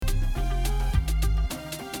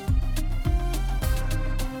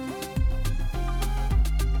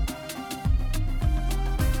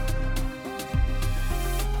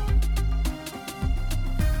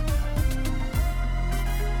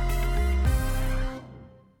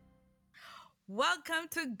Welcome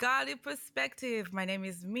to Godly Perspective. My name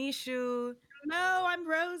is Mishu, Hello, I'm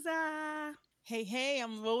Rosa. Hey,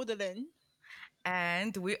 I'm Rodolin.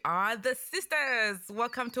 and we are the sisters.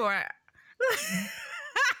 Welcome to our.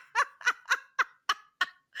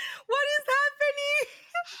 What is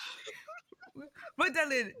happening?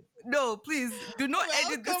 Magdalene, no, please do not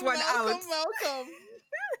edit this Welcome, one out. welcome, welcome.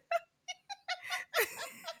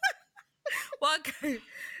 Welcome.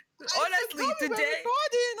 I Honestly, forgot we were today,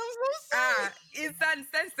 recording. I'm so sorry. it's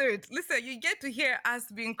uncensored. Listen, you get to hear us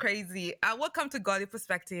being crazy. Welcome to Godly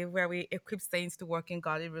Perspective, where we equip saints to work in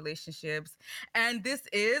godly relationships. And this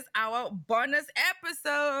is our bonus A bonus,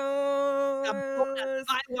 episode.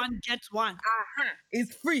 buy one, get one.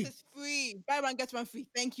 It's free. It's free. Buy one, get one free.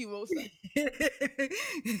 Thank you, Rosa.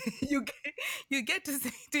 you get, you get to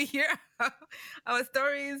see, to hear our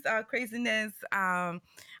stories, our craziness.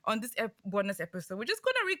 On this bonus episode, we're just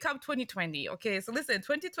gonna recap 2020. Okay, so listen,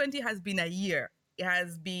 2020 has been a year. It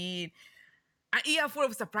has been a year full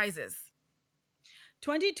of surprises.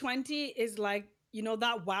 2020 is like,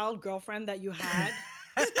 that wild girlfriend that you had,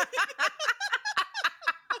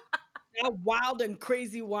 that wild and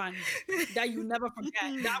crazy one that you never forget.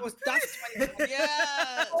 That's 2020.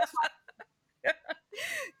 Yes.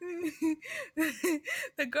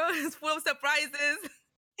 The girl is full of surprises.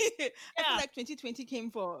 I feel Yeah. like 2020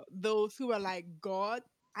 came for those who were like, God,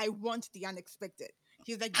 I want the unexpected.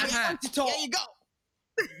 He's like, I yeah, want it all. here you go.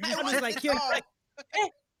 I God was want like, it here, all. hey,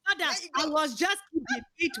 Father, There you I go. was just kidding.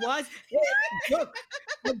 It was, hey, look,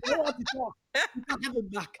 I want it all. You can have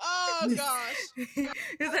it back. Oh, gosh.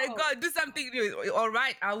 It's like, God, do something new. All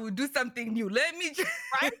right, I will do something new. Let me just.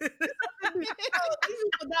 Right? Oh, this is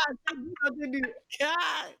for that. Do something new.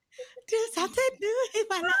 God, do something new in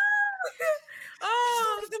my life.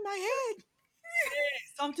 Oh, It's in my head.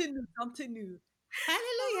 Something new, something new.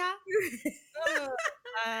 Hallelujah. Oh,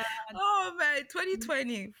 uh, oh man,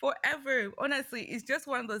 2020 forever. Honestly, it's just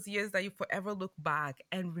one of those years that you forever look back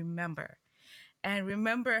and remember. And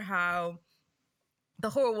remember how the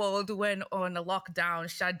whole world went on a lockdown,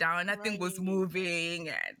 shutdown, nothing was Right. moving,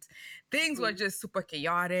 and things were just super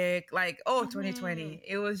chaotic. Like, 2020,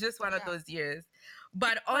 it was just one of Yeah. those years.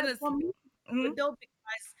 But but for honestly, me, mhm, though,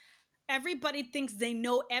 because everybody thinks they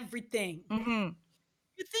know everything. mhm.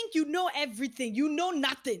 You think you know everything. You know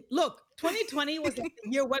nothing. Look, 2020 was like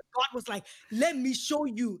the year where God was like, let me show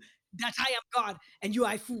you that I am God and you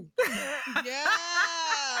are a fool. Yes.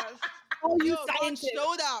 All you Yo, God scientists,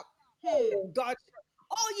 showed up. oh God.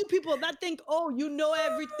 All you people that think, oh, you know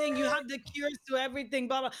everything, you have the cures to everything,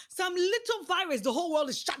 blah, blah. Some little virus, the whole world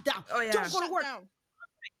is shut down. Oh Don't yeah. go to Shut work. down.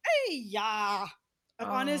 Hey, yeah. And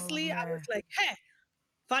Oh honestly, I was man. like, hey,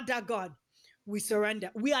 Father God, we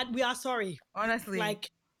surrender. We are sorry. Honestly. Like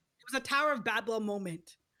it was a Tower of Babel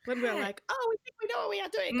moment when we're Yeah. like, oh, we think we know what we are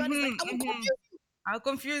doing. God is like, Mhm, I will mhm. confuse you. I'll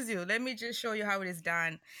confuse you. Let me just show you how it is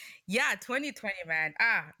done. Yeah, 2020, man.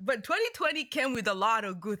 But 2020 came with a lot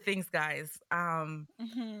of good things, guys. Hmm.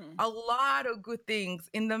 A lot of good things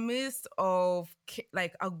in the midst of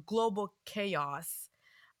like a global chaos.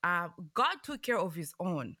 God took care of His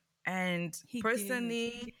own, and He did.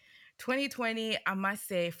 personally, 2020, I must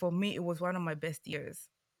say, for me, it was one of my best years.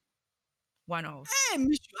 One of. Hey,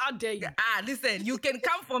 Mishu, how dare you? Listen, you can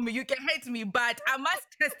come for me, you can hate me, but I must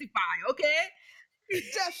testify, okay?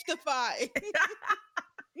 Testify.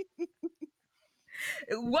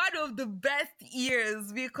 One of the best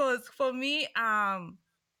years because for me, and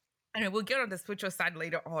we'll get on the spiritual side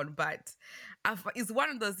later on, but it's one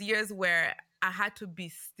of those years where I had to be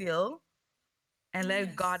still and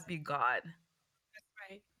let God Yes, be God. that's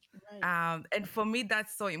right. Right. And for me,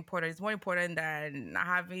 that's so important. It's more important than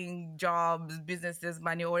having jobs, businesses,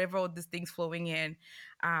 money, or whatever all these things flowing in.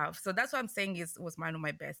 So that's what I'm saying is was one of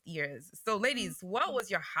my best years. So, ladies, what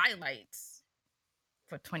was your highlight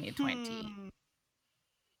for 2020? Hmm.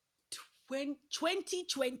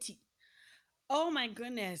 2020. Oh my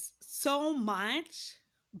goodness, so much.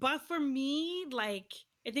 But for me, like,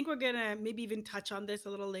 I think we're gonna maybe even touch on this a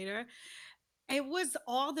little later. It was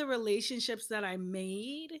all the relationships that I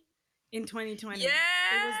made in 2020. It was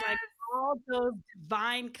Yes. like all those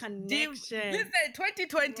divine connections. Listen,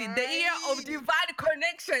 2020, the year of Right. divine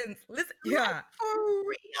connections. Listen, Like yeah. for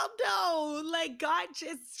real though. Like God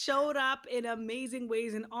just showed up in amazing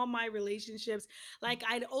ways in all my relationships. Like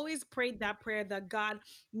I'd always prayed that prayer that God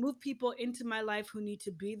move people into my life who need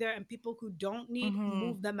to be there and people who don't need, Mm-hmm.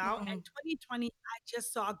 move them out. And Mm-hmm. 2020, I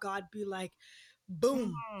just saw God be like,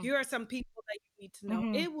 boom, Mm-hmm. here are some people that you need to know.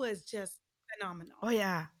 Mm-hmm. It was just phenomenal. Oh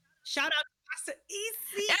yeah. Shout out to Pastor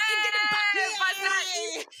Easy, you get it back. Hey, Pastor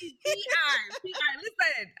Yay! Easy, PI.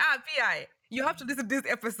 Listen, PI. You have to listen to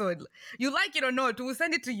this episode. You like it or not, we'll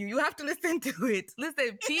send it to you. You have to listen to it.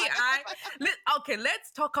 Listen, PI. Okay,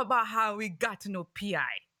 let's talk about how we got to know PI.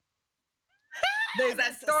 There's a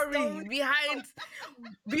That's a story story.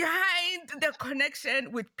 behind the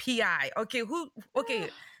connection with PI. Okay, one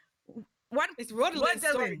It's Rodelyn's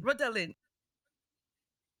story. Rodelyn.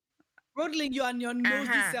 Rodelyn, you and your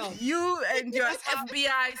nosy self. You and your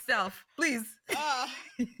FBI self, please. Ah,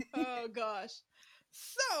 oh gosh.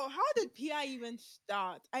 So, how did PI even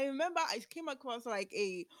start? I remember I came across like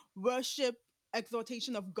a worship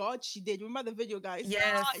exhortation of God she did. Remember the video, guys?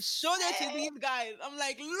 Yes. I showed it to these guys. I'm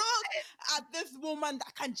like, look at this woman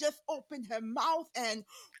that can just open her mouth and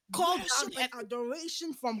Call worship down and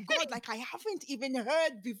adoration from God like I haven't even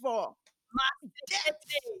heard before. Depth.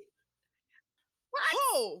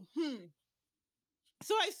 Oh,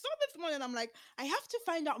 So I saw this one and I'm like, I have to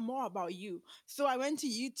find out more about you. So I went to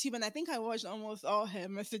YouTube and I think I watched almost all her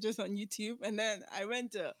messages on YouTube. And then I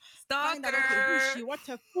went to find out, okay, who's she? Stalker. What's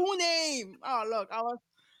her full name? Oh, look, I was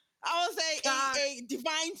a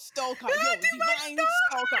divine stalker. Yo, divine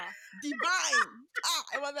stalker. Divine.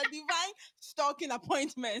 It was a divine stalking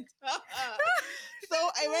appointment. So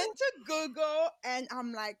I went to Google and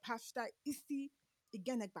I'm like, Pastor Issy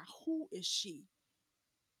Igenegba, who is she?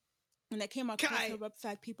 And I came across Kai. her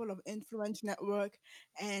website, People of Influence Network,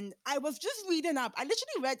 and I was just reading up. I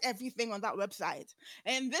literally read everything on that website,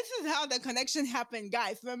 and this is how the connection happened,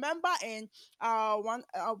 guys. Remember in one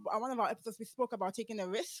of our episodes, we spoke about taking a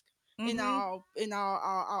risk in Mhm.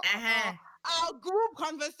 our group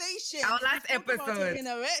conversation. Our last we spoke about episode. taking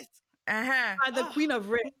a risk. Are the Ah. queen of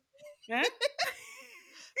red. Eh?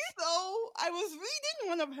 So I was reading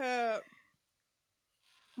one of her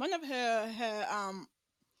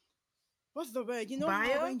what's the word? You know how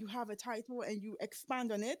Bio? when you have a title and you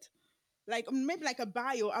expand on it, like maybe like a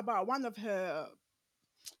bio about one of the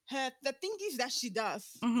thingies that she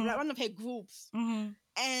does, Mhm. like one of her groups. Mhm.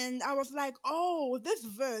 And I was like, oh, this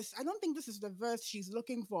verse, I don't think this is the verse she's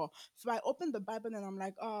looking for. So I opened the Bible and I'm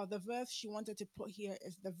like, oh, the verse she wanted to put here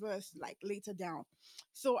is the verse like later down.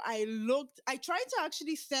 So I tried to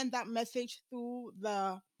actually send that message through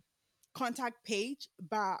the contact page,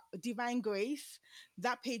 but Divine Grace,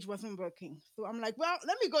 that page wasn't working. So I'm like, well,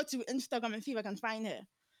 let me go to Instagram and see if I can find her.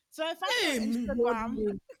 So I found her on Instagram.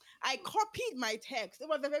 Rodelyn. I copied my text. It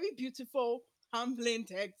was a very beautiful, humbling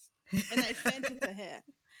text, and I sent it to her.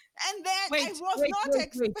 And then I was not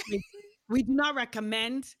expecting. We do not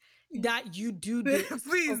recommend that you do this.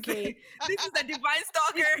 Please. Okay. This is a divine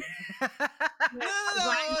stalker. No,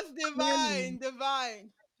 it was divine.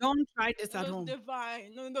 Don't try this It at was home.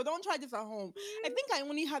 divine. No, don't try this at home. I think I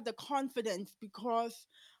only had the confidence because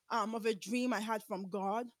of a dream I had from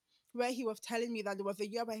God where he was telling me that there was a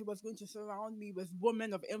year where he was going to surround me with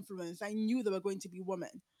women of influence. I knew there were going to be women.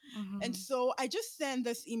 And so I just sent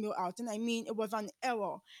this email out, and I mean it was an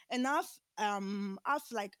error. And as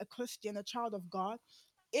like a Christian, a child of God,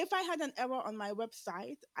 if I had an error on my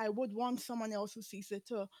website, I would want someone else who sees it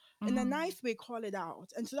to, in a nice way, call it out.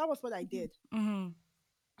 And so that was what I did.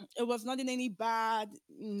 It was not in any bad,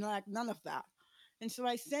 like none of that. And so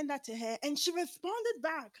I sent that to her, and she responded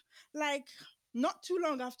back, like not too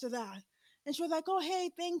long after that. And she was like, "Oh, hey,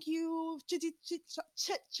 thank you. Chit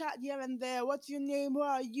chat here and there. What's your name? Who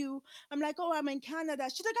are you?" I'm like, "Oh, I'm in Canada."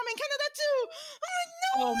 She's like, "I'm in Canada too." I'm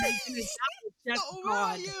Oh like, my "No goodness, way." that was just So where are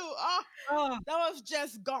God. you? Oh, That was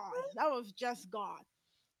just God. That was just God.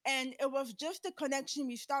 And it was just a connection.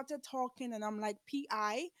 We started talking, and I'm like,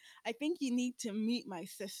 I think you need to meet my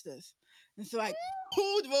sisters. And so I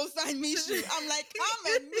pulled Rosa and Mishu. I'm like, come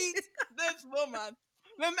and meet this woman.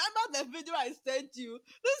 Remember the video I sent you?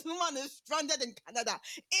 This woman is stranded in Canada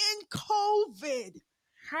in COVID.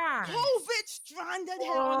 COVID stranded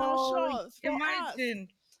her on our shores for us. Imagine.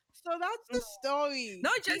 So that's the story.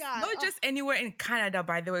 Not PI. just anywhere in Canada,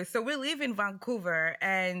 by the way. So we live in Vancouver,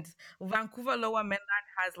 and Vancouver Lower Mainland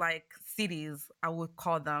has like cities, I would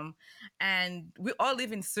call them, and we all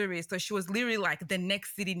live in Surrey. So she was literally like the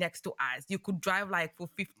next city next to us. You could drive like for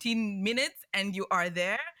 15 minutes, and you are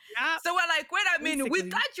there. yeah. So we're like, wait a minute, we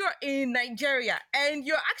Basically. thought you're in Nigeria, and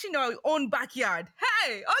you're actually in our own backyard.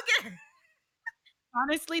 Hey, okay.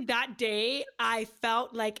 Honestly, that day I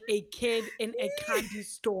felt like a kid in a candy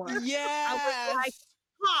store. I was Yes. like,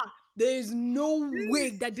 there's no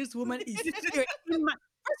way that this woman is here in my.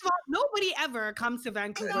 First of all, nobody ever comes to In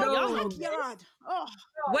Vancouver. our Y'all know this. backyard. Oh,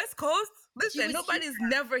 West Coast, She listen, was nobody's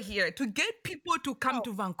never here. To get people to come Oh.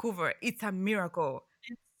 to Vancouver, it's a miracle.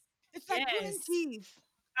 it's like pulling Yes. teeth.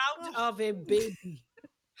 Out Oh. of a baby.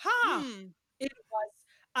 Hmm. It was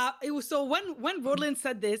It was so when Roland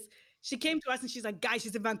said this, she came to us and she's like, "Guys,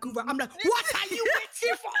 she's in Vancouver." I'm like, "What are you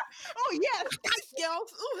waiting for?" Oh yes, these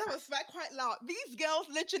girls. Oh, that was quite loud. These girls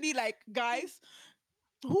literally like, guys,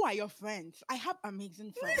 who are your friends? I have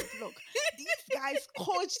amazing friends. Look, these guys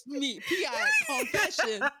coached me. PI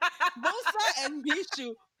confession. Bosa and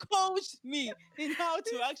Mishu coached me in how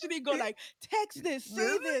to actually go like text this,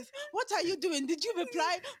 say this. What are you doing? Did you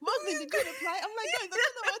reply? Roslyn, did you reply? I'm like, guys, I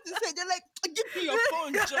don't know what to say. They're like, give me your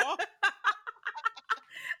phone, Joe.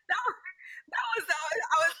 That was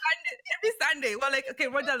our Sunday. Every Sunday, we're like, okay,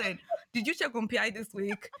 Rosalind, did you check on PI this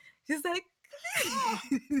week? She's like,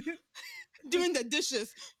 Doing the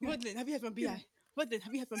dishes. Roslyn, have you heard from PI? Roslyn,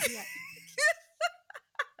 have you heard from PI?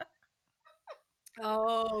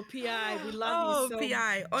 Oh, PI, we love you oh, so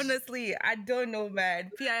PI. much. Honestly, I don't know,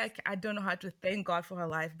 man. PI, I don't know how to thank God for her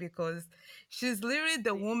life because she's literally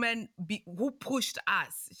the woman who pushed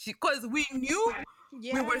us. Because we knew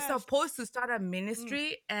we were Yes. supposed to start a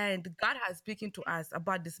ministry, and God has speaking to us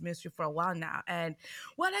about this ministry for a while now. And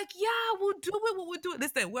we're like, yeah, we'll do it. We'll do it.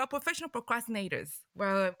 Listen, we're professional procrastinators.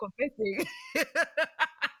 We're confessing.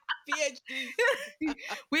 PhD.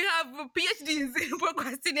 we have PhDs in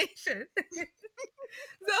procrastination.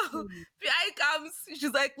 So PI comes,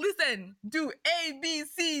 she's like, listen, do A, B,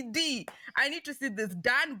 C, D. I need to see this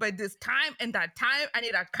done by this time and that time. I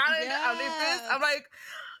need a calendar. I need this. I'm like,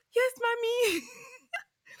 yes, mommy.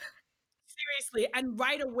 Seriously, and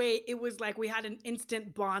right away it was like we had an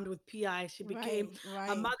instant bond with PI. She became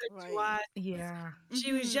a mother to us. Yeah.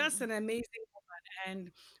 She was just an amazing woman,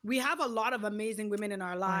 and we have a lot of amazing women in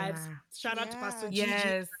our Oh, lives. yeah. Shout out to Pastor Yes. Gigi,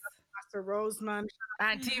 Yes. Pastor Roseman,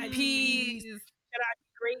 Auntie Mhm. Peas. shout out to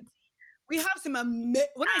Great. We have some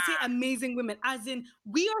when I say amazing women, as in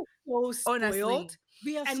we are so spoiled, Honestly.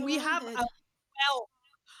 We are and we have surrounded. a wealth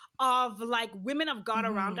of like women of God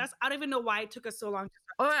around Mhm. us. I don't even know why it took us so long to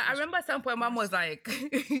Oh, start this I ministry. remember at some point mom was like,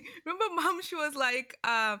 remember mom, she was like,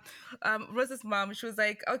 Rose's mom, she was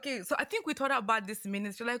like, okay, so I think we thought about this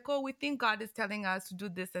ministry, like, oh, we think God is telling us to do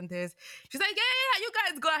this and this. She's like, yeah, you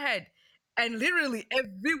guys go ahead. And literally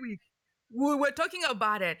every week we were talking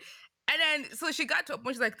about it. And then so she got to a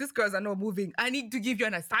point, she's like, these girls are not moving. I need to give you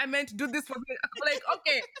an assignment, do this for me. I'm like,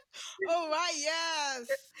 okay. Oh right, yes.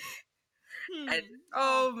 And,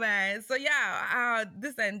 Ah, oh man. So yeah,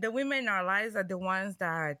 listen, the women in our lives are the ones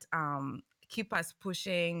that keep us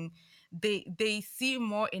pushing. They see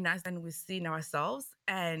more in us than we see in ourselves,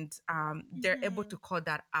 and they're able to call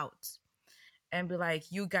that out and be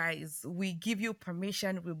like, you guys, we give you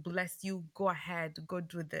permission, we bless you, go ahead, go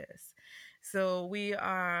do this. So we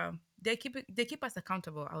are they keep us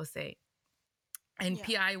accountable, I would say. And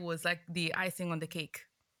yeah. PI was like the icing on the cake.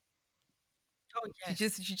 Oh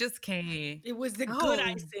yes, She just came. it was the good Oh,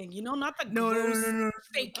 icing, not the no, no, no, gross no, no.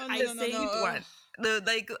 fake Oh no, no, The no. icing. sweet one. The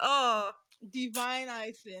like, oh, Divine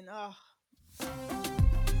icing. Oh.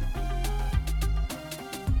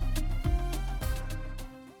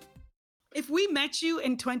 If we met you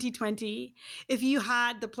in 2020, if you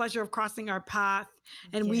had the pleasure of crossing our path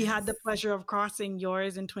and we had the yes. pleasure of crossing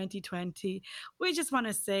yours in 2020, we just want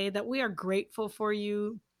to say that we are grateful for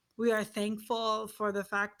you. We are thankful for the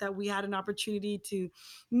fact that we had an opportunity to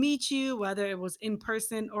meet you, whether it was in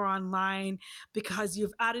person or online, because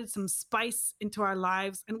you've added some spice into our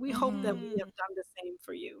lives. And we hope that we Mm-hmm. have done the same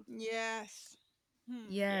for you. Yes.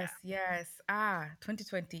 Yeah. Yes, yes.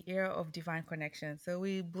 2020 era of divine connection. So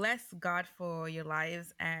we bless God for your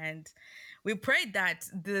lives and we pray that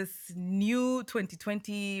this new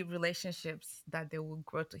 2020 relationships that they will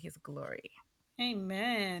grow to his glory.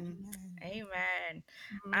 Amen. Amen.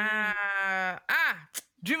 Amen. Mm.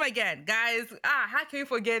 Dream again, guys. How can we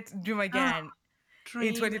forget Dream Ah, again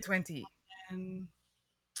in dream 2020? and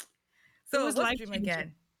it So was what's life Dream changing.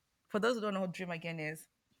 Again? For those who don't know what Dream Again is,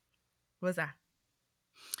 Rosa.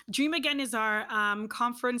 Dream Again is our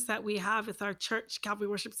conference that we have with our church, Calvary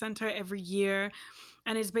Worship Center, every year.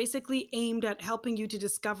 And it's basically aimed at helping you to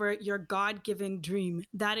discover your God given dream.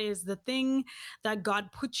 That is the thing that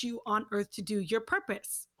God put you on earth to do, your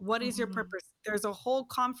purpose. What is your Mm-hmm. purpose? There's a whole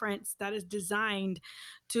conference that is designed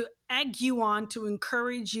to egg you on, to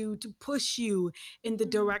encourage you, to push you in the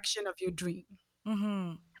direction of your dream.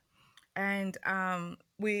 Mm-hmm. And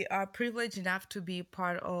we are privileged enough to be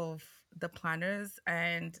part of the planners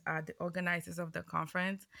and the organizers of the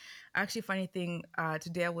conference. Actually, funny thing,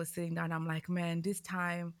 today I was sitting down, I'm like, man, this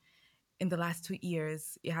time in the last 2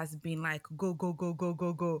 years, it has been like go, go, go, go,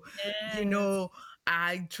 go, go. You Yes. know,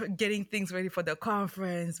 getting things ready for the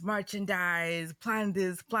conference, merchandise, plan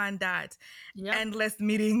this, plan that, Yep. endless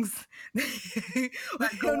meetings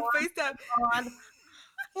That go on FaceTime. on.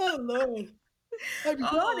 Oh, Lord. I'm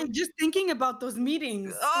Oh, yawning just thinking about those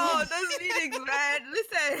meetings. oh, those meetings, man.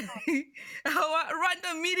 Listen, our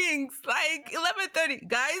random meetings, like 11:30.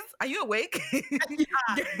 Guys, are you awake?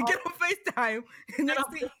 Yeah. Get on FaceTime. Get Next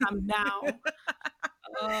off thing. this time now.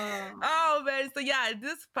 Oh, Oh man, so yeah,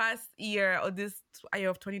 this past year or this year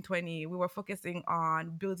of 2020, we were focusing on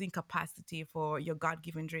building capacity for your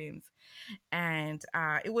God-given dreams, and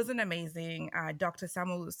it was an amazing. Dr.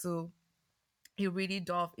 Samuel Usu, he really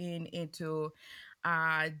dove into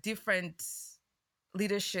different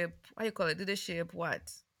leadership. What do you call it? Leadership.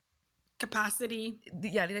 What? capacity.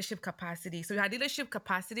 Yeah, leadership capacity. So we had leadership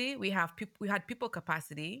capacity. We have people. We had people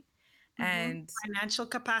capacity, and Financial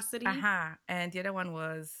capacity, and the other one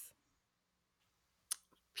was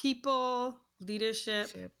people, leadership.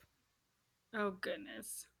 leadership. Oh,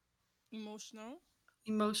 goodness. Emotional.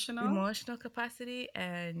 Emotional, Emotional capacity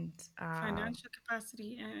and financial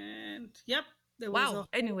capacity, and yep, there was wow.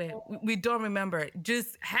 a Anyway, whole. we don't remember.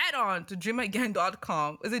 Just head on to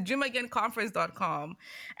dreamagain.com. Is it dreamagainconference.com?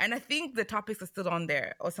 And I think the topics are still on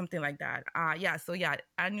there or something like that. Yeah, so yeah,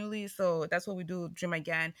 annually. So that's what we do, Dream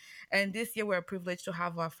Again. And this year we're privileged to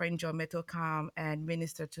have our friend John Meto come and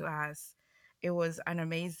minister to us. It was an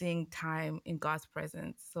amazing time in God's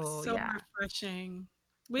presence. So So yeah. refreshing.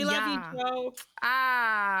 We love you, Yeah.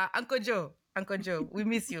 Joe. Uncle Joe. Uncle Joe, we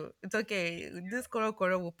miss you. It's okay. This Koro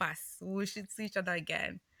will pass. We should see each other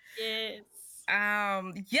again. Yes.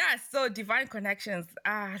 Yeah, so divine connections.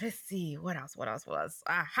 Let's see. What else? What else? What else?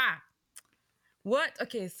 Aha. What?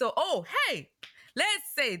 Okay, so hey,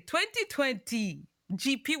 let's say 2020.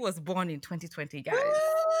 GP was born in 2020, guys.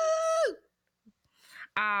 Woo!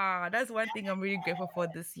 That's one thing I'm really grateful for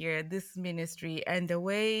this year, this ministry, and the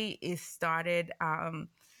way it started.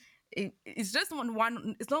 It's just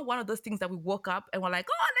one it's not one of those things that we woke up and we're like,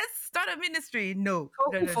 oh, let's start a ministry. No,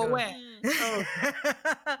 For no, who, no, for no. where? Oh,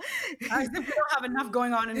 as if we don't have enough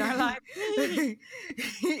going on in our life.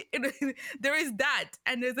 There is that,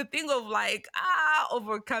 and there's a thing of like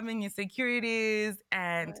overcoming insecurities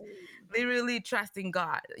and literally trusting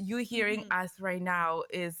God. You hearing Mhm. us right now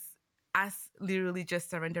is us literally just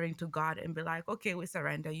surrendering to God and be like, okay, we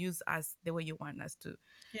surrender. Use us the way you want us to.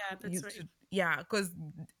 Yeah, You that's right. to, yeah, because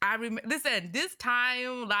I remember. Listen, this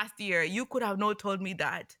time last year, you could have not told me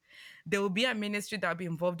that there will be a ministry that I'll be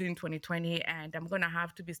involved in 2020, and I'm gonna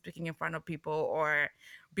have to be speaking in front of people, or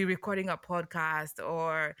be recording a podcast,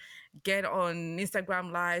 or get on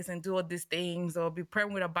Instagram lives and do all these things, or be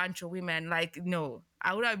praying with a bunch of women. Like, no,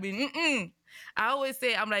 I would have been. Mm-mm. I always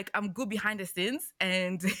say I'm good behind the scenes,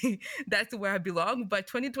 and that's where I belong. But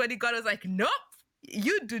 2020, God was like, nope,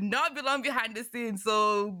 you do not belong behind the scenes.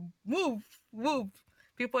 So move, move.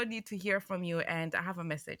 People need to hear from you, and I have a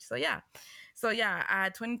message. So yeah,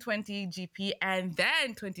 2020 GP, and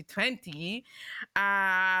then 2020,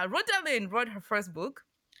 Rodalyn wrote her first book.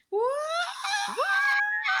 Woo!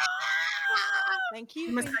 Thank you,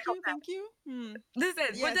 I'm a thank you, psychopath. thank you. Hmm. Listen,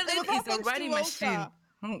 Yes, it was Rodalyn all is a thanks to writing machine. Rosa.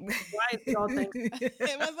 Why is it all thanks?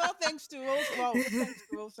 It was all thanks to Rosa. Well, thanks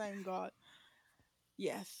to Rosa and God.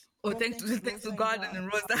 Yes, it Oh, was thanks to thanks to Rosa and God God. and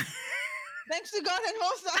Rosa. Thanks to God and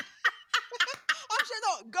Rosa. I'm sure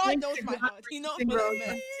no, God Thanks knows to my God heart. for He knows using what I Rosa.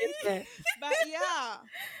 meant. Yeah. But yeah,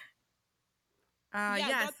 yeah,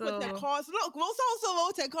 Yeah. God put the So cause. Look, Rosa also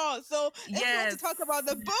wrote a cause. So if we have to yes, talk about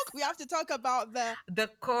the book, we have to talk about the the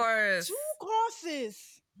course. two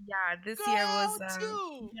courses. Yeah, this year was Girl,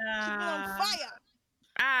 two. She's been on Yeah.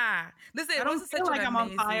 fire. listen, I don't Rosa's feel such an like I'm on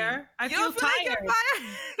amazing. fire. I You feel don't feel like you're tired. fired?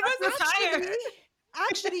 I feel Rosa's tired.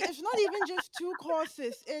 Actually, it's not even just two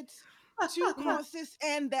courses. It's two courses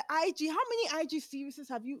and the IG. How many IG series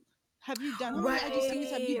have you done? How many IG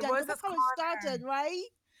series have you right. done? Because Rosa's that's how it corner. started, right?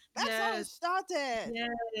 That's how it Yes. started.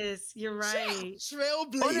 Yes. You're Yeah, right. Honest.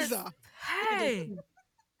 trailblazer. It is. Hey,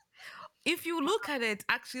 if you look at it,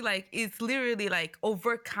 actually, like it's literally like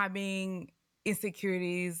overcoming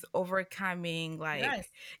insecurities, overcoming like Yes.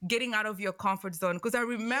 getting out of your comfort zone. Because I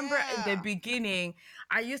remember in the Yeah. beginning,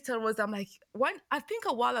 I used to Rosa, I'm like, one, I think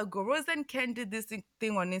a while ago, Rosa and Ken did this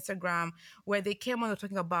thing on Instagram where they came on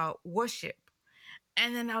talking about worship.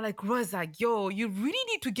 And then I'm like, Rosa, yo, you really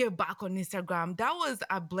need to get back on Instagram. That was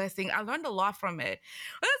a blessing. I learned a lot from it.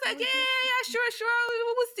 I was like, Oh, yeah, yeah. yeah, sure,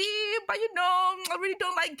 we'll see. But I really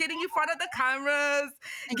don't like getting in front of the cameras,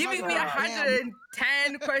 And God giving was me like, damn.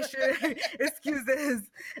 110 question excuses.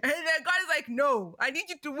 And then God is like, no, I need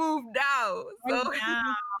you to move now. Right So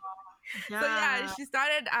now. so yeah, Yeah. she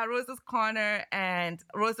started at Rosa's Corner, and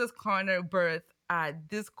Rosa's Corner birth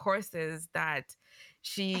these courses that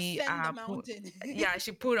she Ascend the put, mountain. yeah,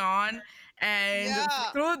 she put on, and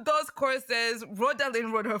Yeah. through those courses,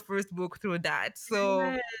 Rodalyn wrote her first book through that.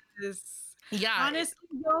 So Yes. Yeah. Honestly,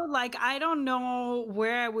 though, like I don't know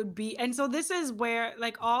where I would be. And so this is where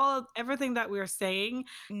like everything that we're saying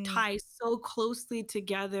Mm, ties so closely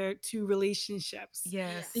together to relationships.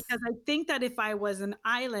 Yes. Because yes. I think that if I was an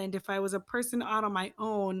island, if I was a person out on my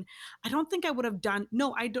own, I don't think I would have done,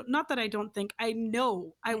 no, I don't, not that I don't think, I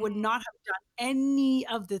know I would Mm, not have done any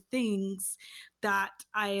of the things that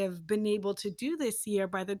I have been able to do this year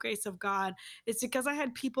by the grace of God. It's because I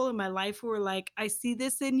had people in my life who were like, I see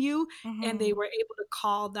this in you, and they mm-hmm, were able to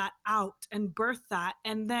call that out and birth that.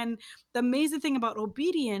 And then the amazing thing about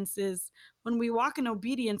obedience is when we walk in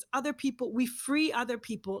obedience, other people, we free other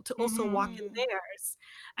people to also mm-hmm, walk in Mm. theirs.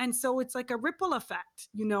 And so it's like a ripple effect,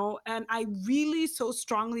 you know? And I really so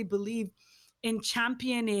strongly believe in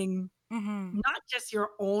championing mm-hmm, not just your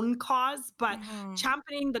own cause, but mm-hmm.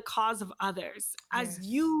 championing the cause of others. As Yes.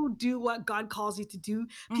 you do what God calls you to do,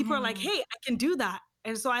 people are like, Mm-hmm, hey, I can do that.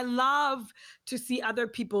 And so I love to see other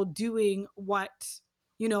people doing what,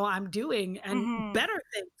 I'm doing and mm-hmm. better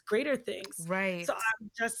things, greater things. So Right.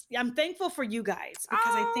 I'm thankful for you guys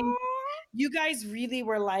because I think Oh. you guys really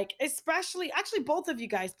were like, especially actually both of you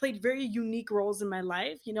guys played very unique roles in my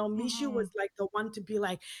life. Mishu Mm-hmm. was like the one to be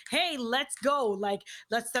like, hey, let's go. Like,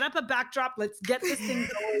 let's set up a backdrop. Let's get this thing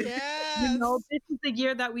going. Yes. This is the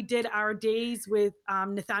year that we did our days with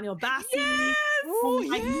Nathaniel Bassi. Yes. Oh,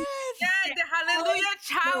 And like yes. Yeah, the Hallelujah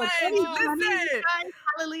no, challenge. 2020, Oh, you Listen. guys,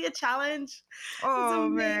 Hallelujah Challenge was Oh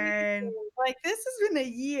amazing. man. Like, this has been a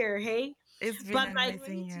year, hey? It's been But an like,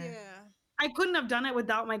 amazing great, year. yeah. I couldn't have done it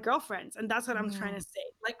without my girlfriends. And that's what I'm trying to Mm-hmm. say.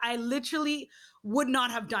 Like, I literally would not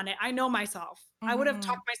have done it. I know myself. I would have Mm-hmm.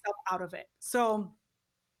 talked myself out of it. So,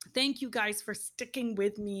 thank you guys for sticking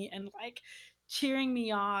with me and like cheering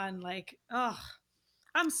me on. Like, oh,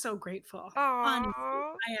 I'm so grateful. Honestly,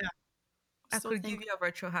 Oh. I am I so could give thankful. you a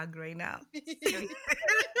virtual hug right now.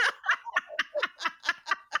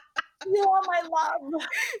 You are my love.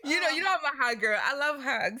 You know I'm a hugger. I love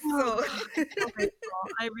hugs. Oh, So I'm so grateful.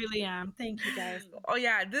 I really am. Thank you guys. Mm. oh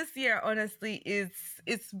yeah, this year honestly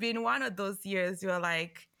it's been one of those years you're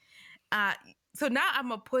like uh so now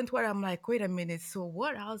I'm a point where I'm like, wait a minute, so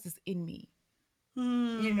what else is in me?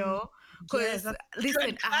 You Hmm. know, Yes, because that's a listen,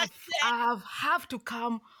 good question. I have to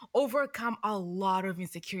come overcome a lot of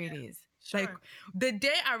insecurities. Like Sure. the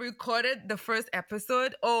day I recorded the first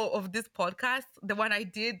episode of this podcast, the one I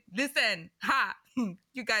did, listen,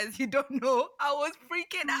 you guys, you don't know, I was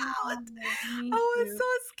freaking out. Oh, I me was too. so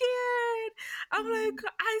scared. I'm like, Mm.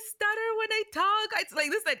 I stutter when I talk. I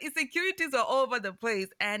like listen, insecurities are all over the place.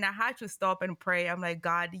 And I had to stop and pray. I'm like,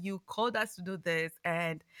 God, you called us to do this.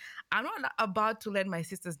 And I'm not about to let my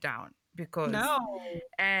sisters down because No.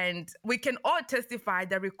 and we can all testify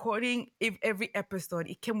that recording if every episode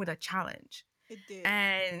it came with a challenge. It did.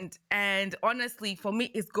 And honestly, for me,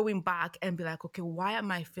 it's going back and be like, okay, why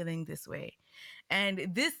am I feeling this way?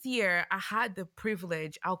 And this year, I had the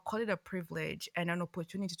privilege, I'll call it a privilege and an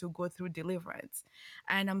opportunity to go through deliverance.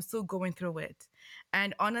 And I'm still going through it.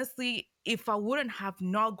 And honestly, if I wouldn't have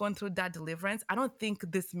not gone through that deliverance, I don't think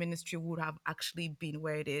this ministry would have actually been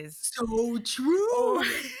where it is. So Oh, true.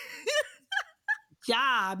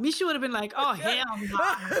 Yeah. Misha would have been like, oh, hell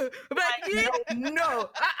no. like, Like, no. no.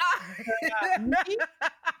 Me,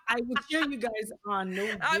 I would cheer you guys on. No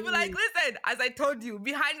I'll be like, way. listen, as I told you,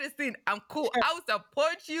 behind the scene, I'm cool. I will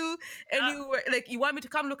support you. And Yeah, you were like, you want me to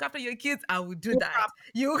come look after your kids? I will do no that. problem.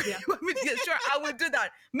 You, Yeah. you want me to get sure? I will do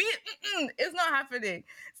that. Me, it's not happening.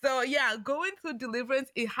 So yeah, going through deliverance,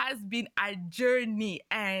 it has been a journey,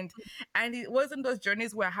 and it wasn't those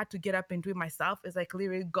journeys where I had to get up and do it myself. It's like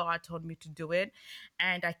literally God told me to do it,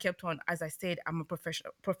 and I kept on. As I said, I'm a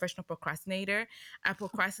professional procrastinator. I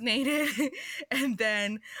procrastinated, and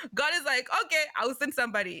then God is like, okay, I will send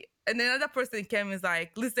somebody. And then another person came and is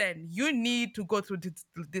like, listen, you need to go through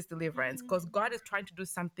this deliverance because Mhm. God is trying to do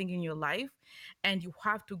something in your life and you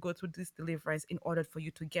have to go through this deliverance in order for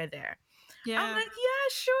you to get there. I'm Yeah. like, yeah,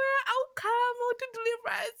 sure, I'll come, I'll do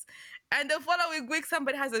deliverance. And the following week,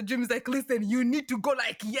 somebody has a dream. It's like, listen, you need to go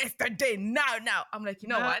like yesterday, now. I'm like, you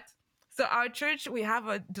know Yeah. what? So our church, we have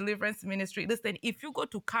a deliverance ministry. Listen, if you go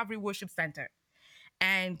to Calvary Worship Center,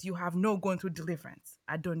 and you have no gone through deliverance,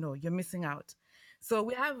 I don't know, you're missing out. So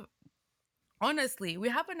we have honestly, we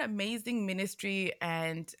have an amazing ministry,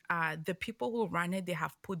 and the people who run it, they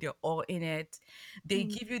have put their all in it. They Mm.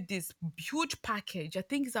 give you this huge package. I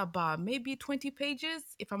think it's about maybe 20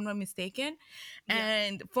 pages, if I'm not mistaken. Yeah.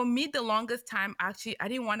 And for me, the longest time, actually, I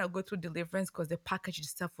didn't want to go through deliverance because the package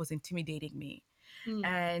itself was intimidating me. Mm.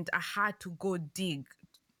 And I had to go dig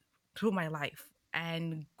through my life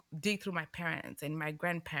and dig through my parents and my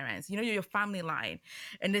grandparents, your family line,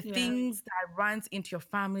 and the Yeah. things that runs into your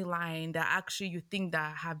family line that actually you think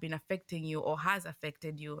that have been affecting you or has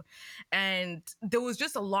affected you. And there was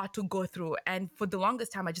just a lot to go through. And for the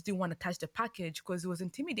longest time, I just didn't want to touch the package because it was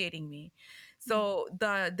intimidating me. So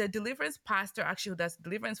the deliverance pastor actually does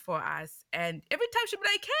deliverance for us. And every time she'd be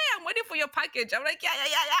like, "Hey, I'm waiting for your package." I'm like, "Yeah, yeah,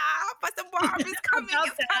 yeah, yeah. Pastor Barb, it's coming, About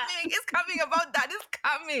it's that. coming, it's coming about that, it's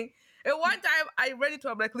coming." And one time I read it to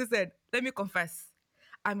her, I'm like, "Listen, let me confess.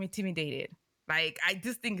 I'm intimidated. Like,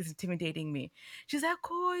 this thing is intimidating me." She's like,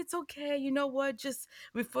 "Oh, it's okay. You know what? Just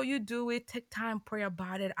before you do it, take time, pray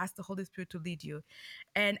about it, ask the Holy Spirit to lead you."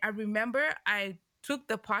 And I remember I took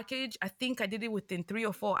the package. I think I did it within 3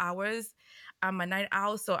 or 4 hours. I'm a night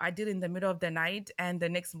owl, so I did it in the middle of the night. And the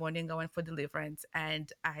next morning, I went for deliverance,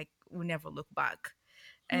 and I will never look back.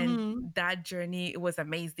 And Mhm. that journey, it was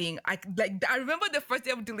amazing. I remember the first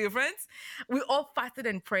day of deliverance, we all fasted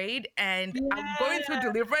and prayed, and I'm going through Yeah.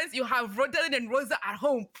 deliverance. You have Rodalyn and Rosa at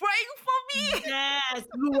home praying for me. Yes.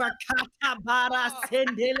 Ruakata bara Oh,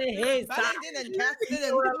 sendele hesa. binding and casting You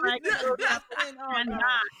and were like, loosing and casting. Oh and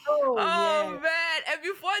gosh. oh Oh yeah. man! And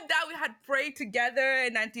before that, we had prayed together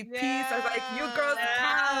and Auntie Peace. I was like, "You girls Yeah.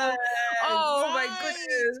 come!" Yes. Oh my Right.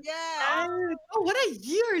 goodness! Yeah. Yes. Oh, what a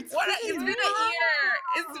year. It's What been a it's year. been a year.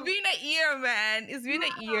 It's Wow. been a year, man. It's been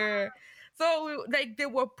a year. So like they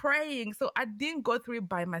were praying. So I didn't go through it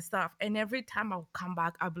by myself. And every time I'll come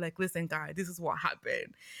back, I'll be like, "Listen, guys, this is what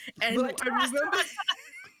happened." But And like, I remember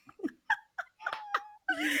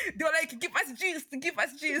they were like, "Give us juice, give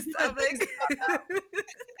us juice." I'm like,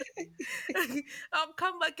 I'll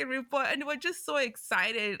come back and report. And they were just so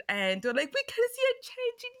excited. And they're like, "We can see a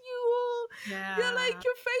change in you. You're like, yeah.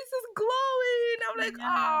 your face is glowing." I'm like,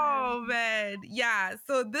 Yeah. "Oh, man." Yeah.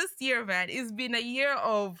 So this year, man, it's been a year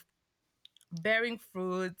of bearing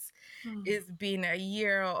fruits. Mm. It's been a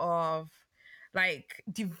year of like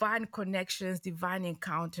divine connections, divine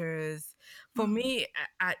encounters. For Mm. me,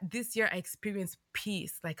 this year I experienced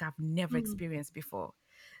peace like I've never Mm. experienced before.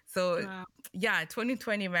 So Wow. yeah,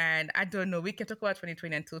 2020, man. I don't know. We can talk about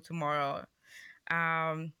 2020 until tomorrow.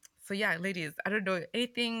 So yeah, ladies, I don't know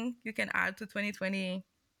anything you can add to 2020.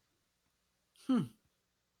 Hmm.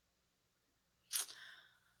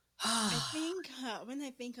 I think when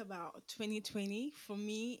I think about 2020, for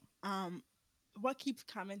me, what keeps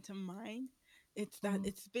coming to mind, it's that Mm.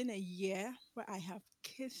 it's been a year where I have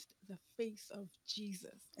kissed the face of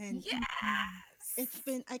Jesus, and it's Yes.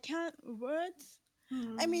 been, I can't words.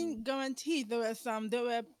 I Mm. mean, guaranteed there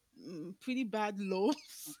were pretty bad lows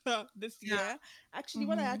this Yeah. year. Actually,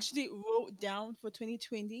 what I Mm-hmm. actually wrote down for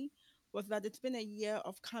 2020 was that it's been a year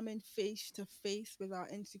of coming face to face with our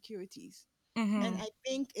insecurities. And Mm-hmm. I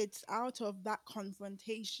think it's out of that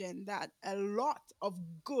confrontation that a lot of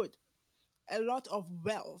good, a lot of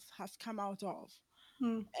wealth has come out of.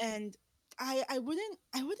 Mm. And I wouldn't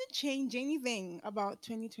change anything about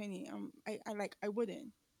 2020. I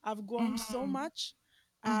wouldn't. I've grown so Mm-hmm. much.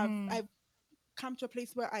 Mm-hmm. I've come to a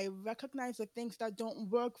place where I recognize the things that don't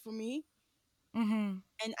work for me, Mm-hmm.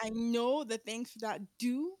 and I know the things that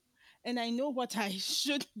do, and I know what I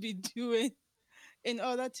should be doing in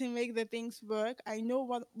order to make the things work. I know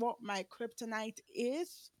what my kryptonite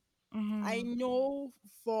is. I Mm-hmm. know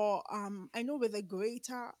I know with a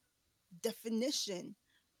greater definition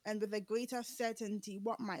and with a greater certainty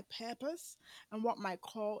what my purpose and what my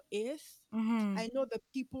call is. Mm-hmm. I know the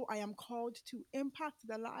people I am called to impact,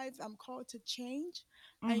 the lives I'm called to change.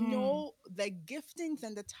 I Mm-hmm. know the giftings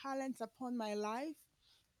and the talents upon my life.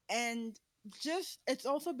 And just, it's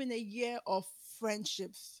also been a year of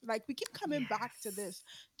friendships. Like, we keep coming back to Yes. this.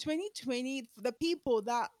 2020, the people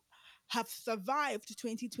that have survived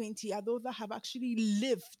 2020 are those that have actually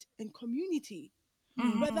lived in community,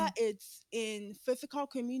 Mm. whether Mm-hmm. it's in physical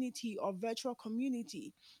community or virtual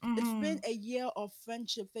community. It's been Mm-hmm. a year of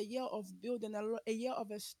friendships, a year of building, a year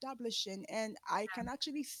of establishing. And I can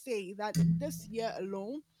actually say that this year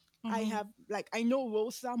alone, I Mm-hmm. have, like, I know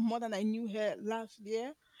Rosa more than I knew her last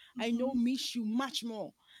year. I know Mhm. Mishu much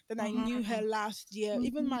more than I knew her Mm-hmm. last year.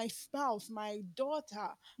 Even Mhm. my spouse, my daughter,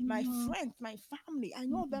 my Mhm. friends, my family, I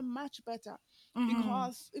know Mhm. them much better, Mm-hmm.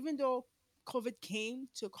 because even though COVID came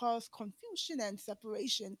to cause confusion and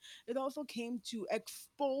separation, it also came to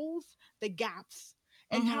expose the gaps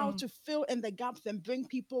and how Mm-hmm. to fill in the gaps and bring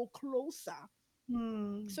people closer.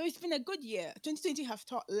 Mm. So it's been a good year. 2020 has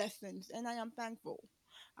taught lessons, and I am thankful.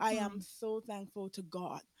 I am Mm. so thankful to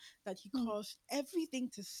God that He Mm. caused everything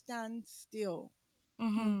to stand still.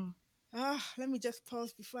 Mm. Mm-hmm. Let me just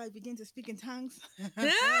pause before I begin to speak in tongues.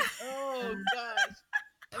 Yeah. Oh gosh.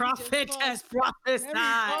 Let me just pause. Prophetess, Let me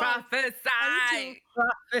prophesy, pause. I need to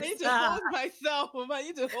Prophesy. I need to prophesy. hold myself. I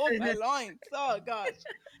need to hold my loins. Oh gosh.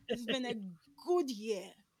 It's been a good year.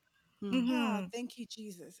 Mm, Ah, Mm-hmm. thank you,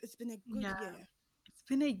 Jesus. It's been a good yeah, year. it's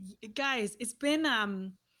been guys, it's been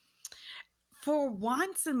for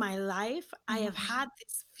once in my life, I have Mm-hmm. had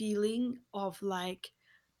this feeling of like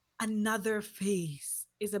another phase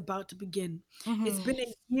is about to begin. It's Mm-hmm. been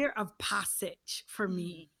a year of passage for Mm,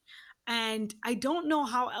 me. And I don't know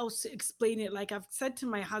how else to explain it. Like I've said to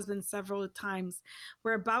my husband several times,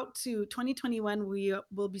 we're about to 2021, we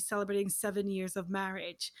will be celebrating 7 years of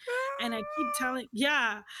marriage. And I keep telling,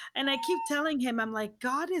 yeah, and I keep telling him, I'm like,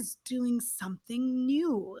 God is doing something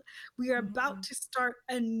new. We are about Mm-hmm. to start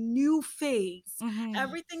a new phase. Mm-hmm.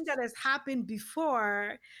 Everything that has happened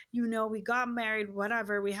before, we got married,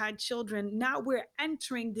 whatever, we had children. Now we're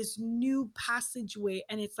entering this new passageway,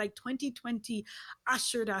 and it's like 2020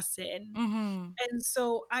 ushered us in. Mm-hmm. And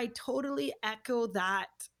so I totally echo that.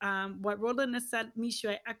 What Roland has said,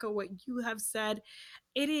 Misha, I echo what you have said.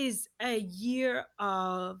 It is a year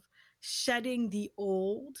of shedding the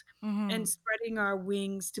old and Mm-hmm. spreading our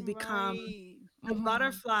wings to become right. the Mm-hmm.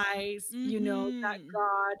 butterflies, that Mm-hmm.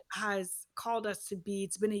 God has called us to be.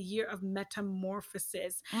 It's been a year of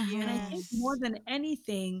metamorphosis. And I think more Yes. than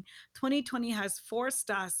anything, 2020 has forced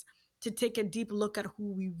us to take a deep look at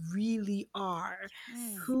who we really are,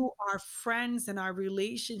 Mm, Yes. who our friends and our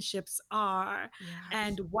relationships are, Yes.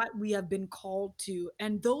 and what we have been called to.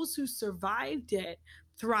 And those who survived it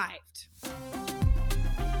thrived.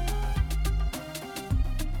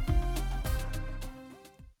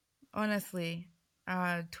 Honestly,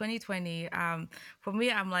 2020, for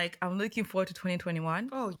me, I'm looking forward to 2021.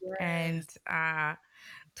 Oh, And yes.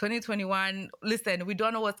 2021, listen, we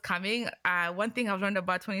don't know what's coming. One thing I've learned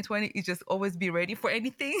about 2020 is just always be ready for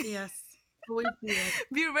anything. Yes. Always be ready.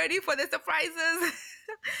 Be ready for the surprises.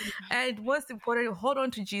 right. And most important, hold on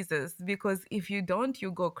to Jesus, because if you don't,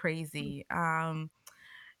 you go crazy.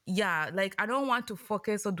 Yeah, like I don't want to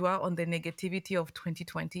focus or dwell on the negativity of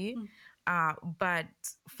 2020. Mm, But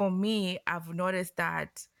for me, I've noticed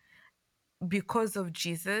that because of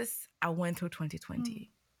Jesus, I went through mm,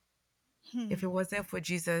 2020. If it Hmm. wasn't for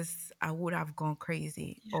Jesus, I would have gone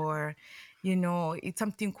crazy, yeah. or,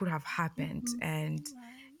 something could have happened. Mhm. And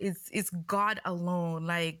Right. it's God alone,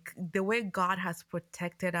 like the way God has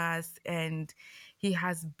protected us, and He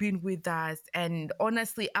has been with us. And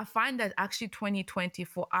honestly, I find that actually 2020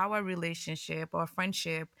 for our relationship or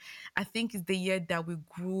friendship, I think is the year that we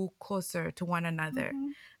grew closer to one another,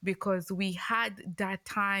 Mhm. because we had that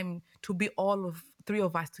time to be all of three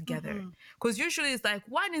of us together. Mhm. Because usually it's like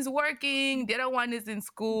one is working, the other one is in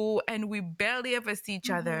school, and we barely ever see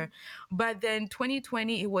each other. Mhm. But then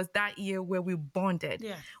 2020, it was that year where we bonded.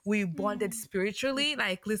 Yes. We bonded Mm. spiritually.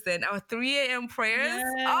 Like, listen, our 3 a.m. prayers.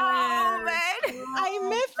 Oh, Yes. man. I Oh,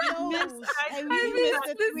 miss I miss those. I I I really miss miss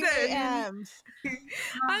that the miss, 3 listen, feeling. a.m.s. I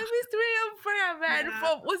Ah, missed 3 a.m. prayer, man.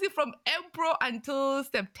 yeah. Was it from April until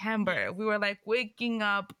September? Yes. We were like waking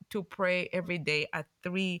up to pray every day at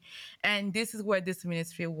 3. And this is where this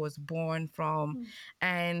ministry was born from. Mm.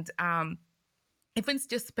 And even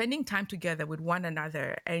just spending time together with one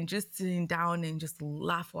another and just sitting down and just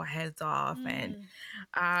laugh our heads off, and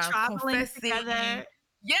Mm. Traveling confessing. together.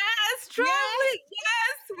 Yes, Yes. traveling.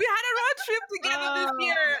 Yes, we had a road trip together this Oh,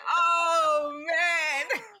 year. Oh man.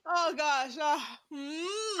 Oh gosh.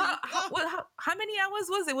 How many hours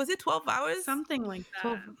was it? Was it 12 hours? something like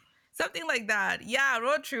 12, that. something like that. Yeah,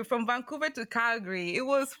 road trip from Vancouver to Calgary. It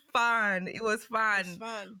was fun. It was It was fun.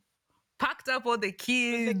 fun Packed up all the with the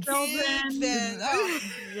kids. kids Children. and oh,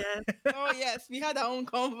 Yes. oh yes, we had our own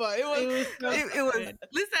convo. It was It was it so was It was, good.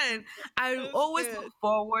 listen, I it was always look good.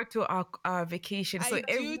 forward to our vacation. So I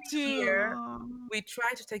every do too. year Oh, we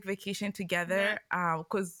try to take vacation Right. together,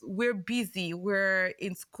 because we're busy, we're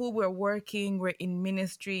in school, we're working, we're in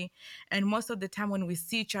ministry, and most of the time when we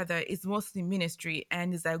see each other it's mostly ministry,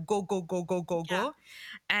 and it's like go go go go go yeah. go.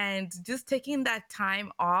 And just taking that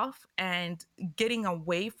time off and getting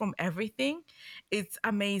away from everything, it's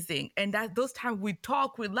amazing. And that those times we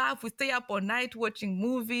talk, we laugh, we stay up all night watching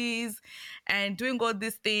movies and doing all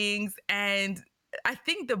these things. And I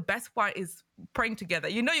think the best part is praying together.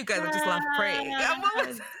 You guys just love praying.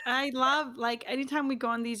 Yes. I love like anytime we go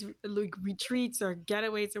on these like retreats or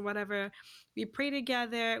getaways or whatever, we pray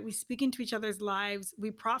together, we speak into each other's lives,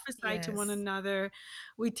 we prophesy to one Yes. another,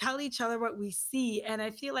 we tell each other what we see. And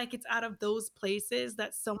I feel like it's out of those places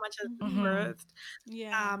that so much has been Hmm. Mm-hmm. birthed,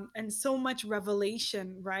 Yeah. and so much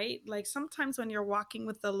revelation, right? Like sometimes when you're walking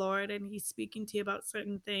with the Lord and He's speaking to you about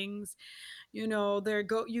certain things, you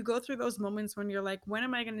go through those moments when you're like, when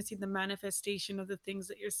am I going to see the manifestation manifestation of the things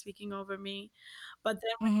that you're speaking over me. But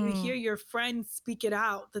then when you hear Mhm. your friends speak it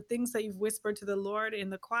out, the things that you've whispered to the Lord in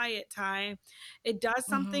the quiet time, it does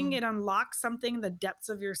something, Mhm. it unlocks something in the depths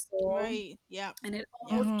of your soul, Right. Yep. and it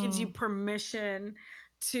Yep. almost gives you Mhm. permission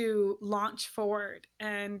to launch forward.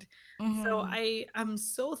 And so Mhm. I'm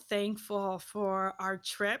so thankful for our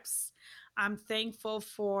trips. I'm thankful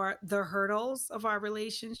for the hurdles of our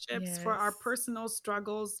relationships, for our Yes. personal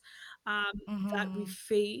struggles um, that we Mhm.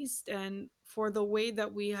 faced, and for the way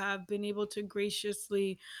that we have been able to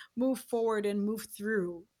graciously move forward and move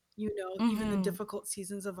through, even the Mhm. difficult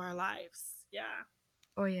seasons of our lives. Yeah.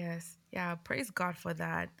 Oh yes. Yeah, praise God for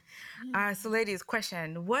that. So Hmm. ladies,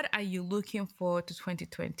 question, what are you looking for to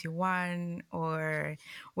 2021, or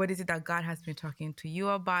what is it that God has been talking to you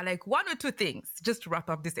about? Like one or two things just to wrap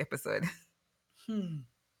up this episode Hmm.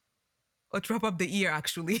 or to wrap up the year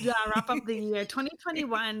actually. Yeah, wrap up the year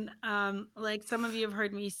 2021. Like some of you have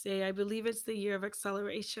heard me say, I believe it's the year of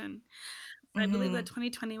acceleration. I believe that Mhm.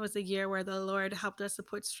 2020 was a year where the Lord helped us to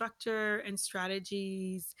put structure and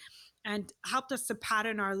strategies and helped us to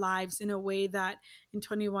pattern our lives in a way that in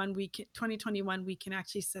 2021 we can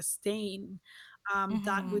actually sustain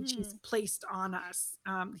that Mhm. which He's Hmm. placed on us.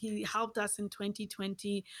 He helped us in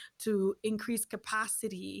 2020 to increase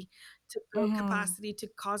capacity, to build Mhm. capacity, to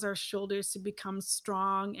cause our shoulders to become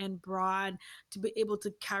strong and broad, to be able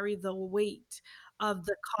to carry the weight of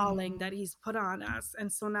the calling that Mhm. He's put on us.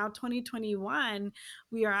 And so now 2021,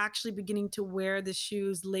 we are actually beginning to wear the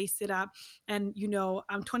shoes, lace it up. And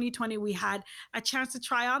 2020 we had a chance to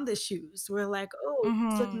try on the shoes. We're like, oh,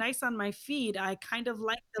 these look Mhm. nice on my feet. I kind of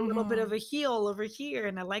like the little bit of Mhm. a heel over here,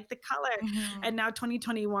 and I like the color. Mhm. And now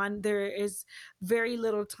 2021, there is very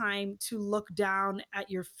little time to look down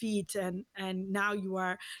at your feet, and now you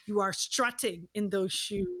are strutting in those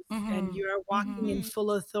shoes, and Mhm. you are walking Mhm. in Hmm.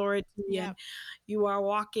 full authority, and Yep. you are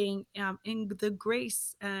walking in the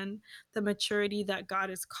grace and the maturity that God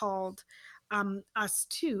has called us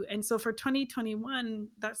to. And so for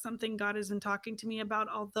 2021, that's something God has been talking to me about,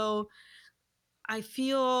 although I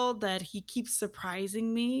feel that He keeps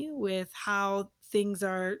surprising me with how things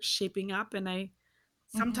are shaping up. And I Mhm.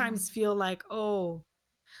 sometimes feel like, oh,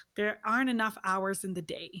 there aren't enough hours in the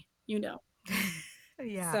day. Yeah.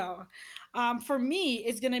 So for me,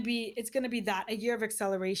 it's gonna be that a year of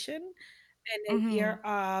acceleration and a Mhm. year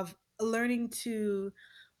of learning to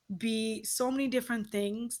be so many different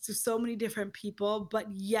things to so many different people,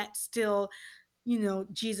 but yet still,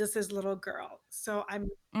 Jesus's little girl. Mhm. So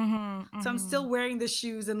I'm still Mhm. wearing the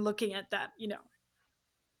shoes and looking at them. Yeah.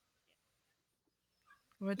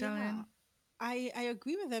 Rodalyn. I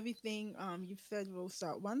agree with everything you've said,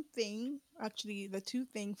 Rosa. One thing, actually, the two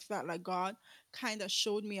things that like God kind of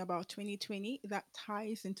showed me about 2020 that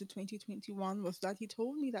ties into 2021 was that He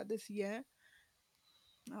told me that this year,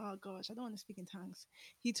 oh gosh, I don't want to speak in tongues.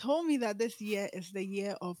 He told me that this year is the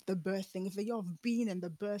year of the birthing, it's the year of being in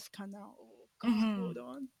the birth canal. Oh God, Mhm. hold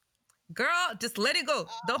on. Girl, just let it go.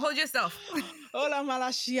 Don't hold yourself. Ola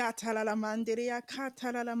malashiata la manderia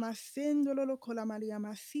kata la masendo lo kola maria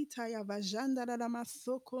masita ya vajanda la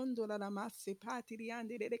masokondo la masepati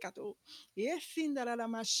riande de kato. Yesinda la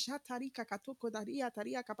mashatari kakatoko daria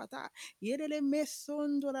taria kapata. Yerele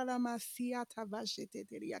mesondo la masiata vajete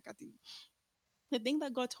teria kati. The thing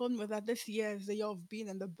that God told me was that this year is the year of being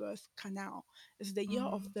in the birth canal. It's the year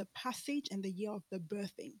of Mhm. the passage and the year of the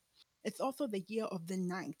birthing. It's also the year of the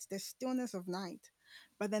night, the stillness of night.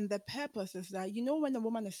 But then the purpose is that, when a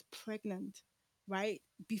woman is pregnant, right?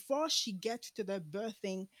 Before she gets to the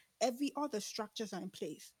birthing, every other structures are in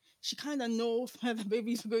place. She kind of knows where the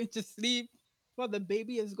baby is going to sleep, what the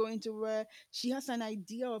baby is going to wear. She has an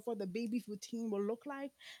idea of what the baby's routine will look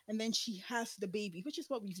like, and then she has the baby, which is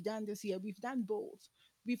what we've done this year. We've done both.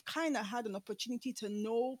 We've kind of had an opportunity to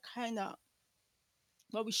know kind of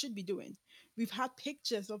what we should be doing. We've had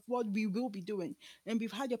pictures of what we will be doing, and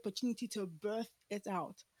we've had the opportunity to birth it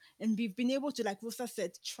out. And we've been able to, like Rosa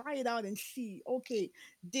said, try it out and see, okay,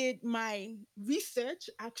 did my research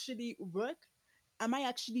actually work? Am I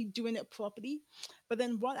actually doing it properly? But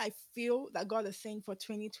then what I feel that God is saying for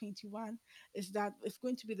 2021 is that it's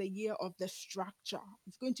going to be the year of the structure.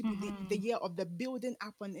 It's going to be the Mhm. year of the building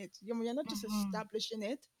up on it. We are not just Mhm. establishing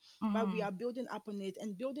it, but we Mhm. are building up on it.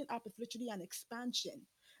 And building up is literally an expansion.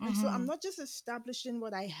 And so I'm Mhm. not just establishing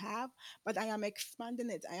what I have, but I am expanding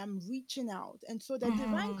it. I am reaching out. And so the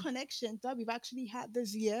divine Mhm. connections that we've actually had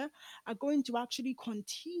this year are going to actually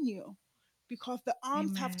continue, because the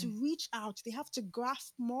arms have to Amen. reach out. They have to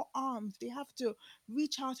grasp more arms. They have to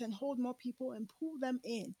reach out and hold more people and pull them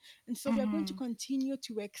in. And so we are going to Mhm. continue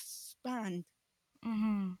to expand.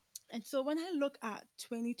 Mhm. And so when I look at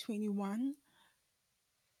 2021,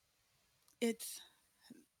 it's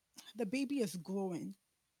the baby is growing.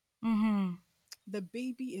 Mm-hmm. The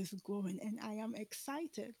baby is growing, and I am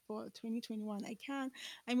excited for 2021. I can't.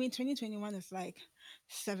 I mean, 2021 is like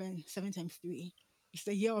seven times three. It's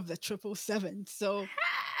the year of the triple seven. So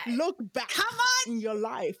look back Come on. in your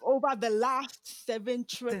life over the last seven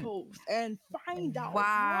The- triples and find out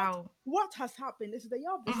Wow. what has happened. This is the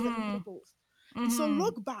year of the seven Mm-hmm. triples. And so Mm-hmm.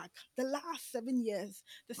 look back the last 7 years,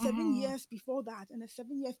 the seven Mm-hmm. years before that, and the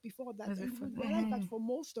 7 years before that, and you would realize that Mm-hmm. for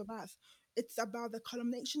most of us, it's about the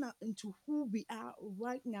culmination into who we are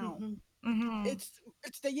right now. Mm-hmm. Mm-hmm.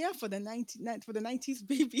 It's the year for the 90s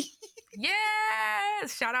baby.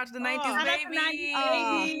 Yes. Shout out to the 90s Ah, Shout out to 90s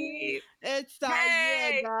ah, baby. it's our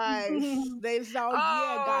year, Hey. guys. It's our year,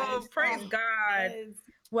 Oh, guys. praise Ah, God. yes.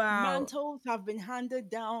 Wow. mantles have been handed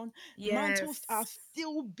down. Mantles are Yes.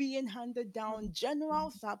 still being handed down.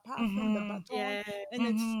 Generals are passing the Mm-hmm. baton, Yeah. and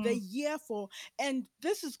it's the Mm-hmm. year for. And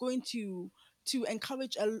this is going to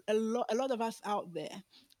encourage a lot of us out there.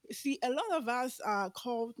 See, a lot of us are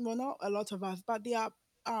called. Well, not a lot of us, but there are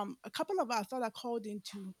a couple of us that are called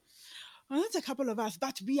into, well, not a couple of us,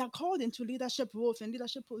 but we are called into leadership roles and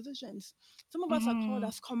leadership positions. Some of us are called Mm-hmm.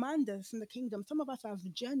 as commanders in the kingdom. Some of us as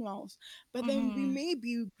generals. But then we Mm-hmm. may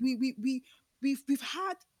be we've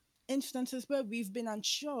had instances where we've been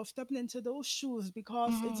unsure of stepping into those shoes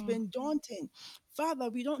because it's Mm-hmm. been daunting. Father,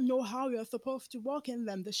 we don't know how we are supposed to walk in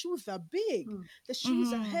them. The shoes are big. Mm. The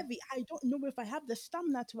shoes are Mm-hmm. heavy. I don't know if I have the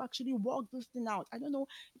stamina to actually walk this thing out. I don't know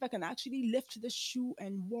if I can actually lift the shoe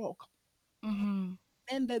and walk. Mm-hmm.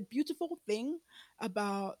 And the beautiful thing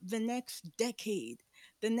about the next decade,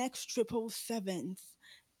 the next triple sevens,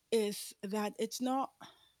 is that it's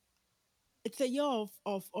a year of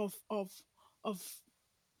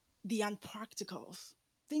the unpracticals.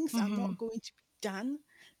 Things are Mm-hmm. not going to be done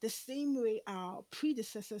the same way our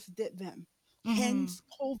predecessors did them. Mm-hmm. Hence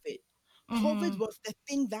COVID. COVID Mm-hmm. was the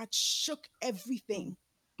thing that shook everything.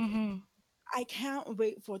 Mm-hmm. I can't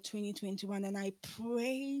wait for 2021, and I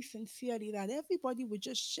pray sincerely that everybody would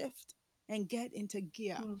just shift and get into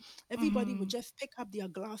gear. Mm. Everybody would Mm-hmm. just pick up their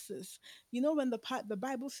glasses. You know, when the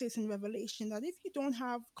Bible says in Revelation that if you don't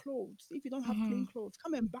have clothes, if you don't have Mm-hmm. clean clothes,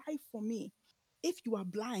 come and buy for me. If you are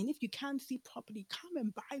blind, if you can't see properly, come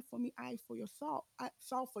and buy for me eye for your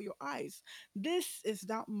salve for your eyes. This is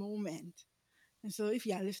that moment. And so, if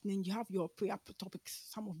you are listening, you have your prayer topics,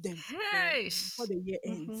 some of them for Hey. before the year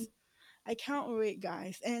Mm-hmm. ends. I can't wait,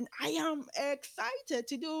 guys. And I am excited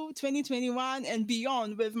to do 2021 and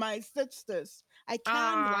beyond with my sisters.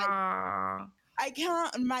 Ah. I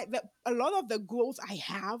can't, a lot of the goals I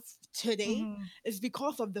have today Mm-hmm. is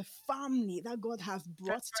because of the family that God has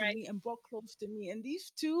brought That's to right. me and brought close to me. And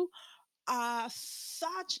these two are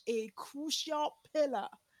such a crucial pillar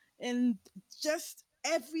in just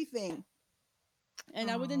everything.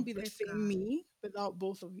 And I wouldn't Oh, be the praise same God. me without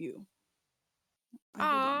both of you. I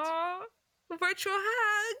wouldn't. Oh, virtual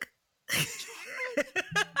hug. Virtual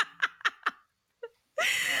hug.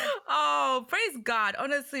 Oh, praise God.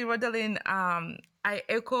 Honestly, Rodeline, I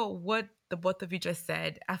echo what the both of you just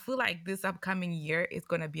said. I feel like this upcoming year is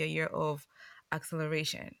gonna be a year of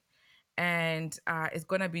acceleration. And it's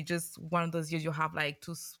gonna be just one of those years you have like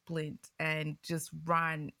to splint and just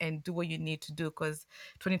run and do what you need to do because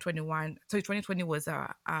 2020 was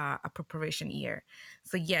a preparation year.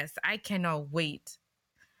 So yes, I cannot wait.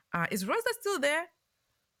 Is Rosa still there?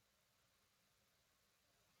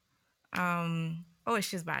 Oh,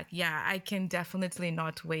 she's back. Yeah, I can definitely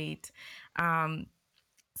not wait. Um,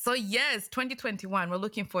 so yes, 2021, we're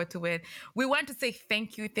looking forward to it. We want to say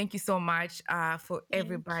thank you so much for Thank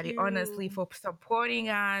everybody, honestly, you. for supporting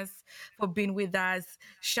us, for being with us.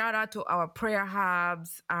 Shout out to our prayer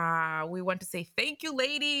hubs. We want to say thank you,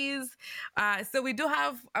 ladies. So we do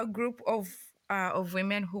have a group of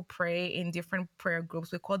women who pray in different prayer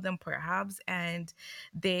groups. We call them prayer hubs, and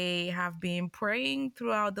they have been praying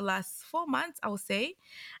throughout the last 4 months, I would say.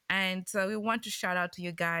 And so we want to shout out to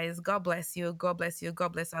you guys. God bless you. God bless you.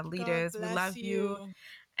 God bless our God leaders. We love bless you. you.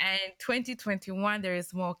 And 2021, there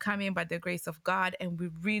is more coming by the grace of God. And we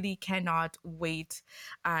really cannot wait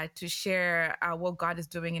to share what God is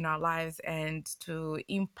doing in our lives and to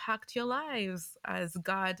impact your lives as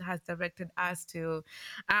God has directed us to.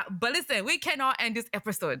 But listen, we cannot end this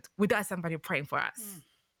episode without somebody praying for us.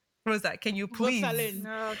 Rosa, can you please Rosalind.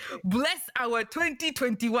 Okay. bless our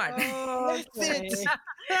 2021? Bless Okay. it.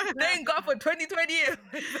 Thank God for 2020.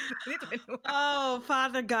 2021. Oh,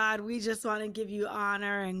 Father God, we just want to give you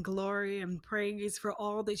honor and glory and praise for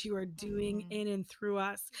all that you are doing Mhm. in and through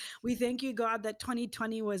us. We thank you, God, that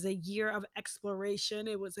 2020 was a year of exploration.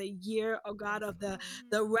 It was a year, oh God, Yes, of Lord.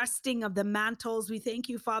 the resting of the mantles. We thank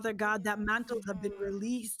you, Father God, that Yes, mantles have been God.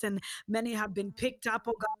 released and many have been picked up,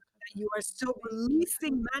 oh God. That you are still Thank you,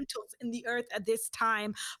 releasing mantles in the earth at this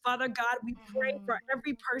time. Father God, we pray for Mhm.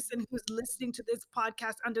 every person who's listening to this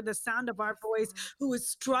podcast under the sound of our Yes, voice Lord. who is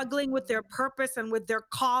Yes, struggling with their Lord. purpose and with their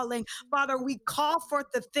calling. Father, we call forth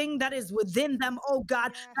the thing that is within them, oh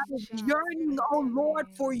God, Yes, that is God. yearning, Fill it oh in. Lord,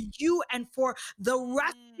 for you and for the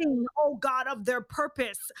Mm. resting, oh God, of their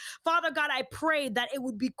purpose. Father God, I pray that it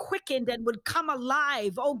would be quickened and would come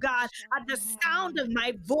alive, oh God, at the sound Mhm. of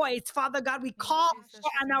my voice. Father God, we In call Yes, for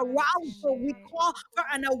Jesus' an mighty arousal. We name. call for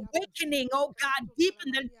an God. awakening, oh God, deep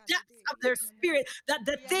in the depths of their spirit, that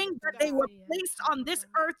the Yes, things that they God. were placed on this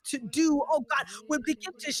earth to do, oh God, will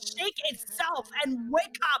begin to shake itself and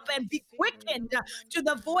wake up and be quickened to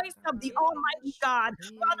the voice of the Almighty God.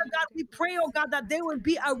 Father God, we pray, oh God, that there would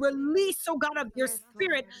be a release, oh God, of your Yes,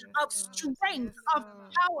 spirit Lord. Yes, of Lord. strength, Yes, of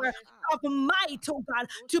Lord. power, of might, oh God,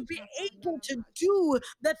 to be able to do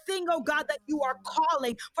the thing, oh God, Yes, that you are Lord.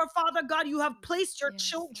 calling. For Father God, you have placed your Yes,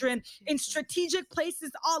 children Lord in Jesus. strategic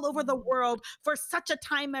places all over the Mm. world for such a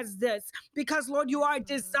time as this. Because, Lord, you Yes, are Lord.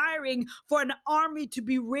 desiring for an army to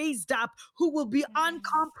be raised up who will be Mm.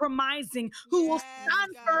 uncompromising, who will Yes, Yes,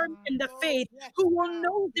 stand God. firm in Lord. the Oh, faith, yes, who will God.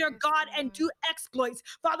 know their Yes, God and Lord. do exploits.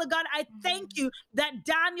 Father God, I thank Mm-hmm. you that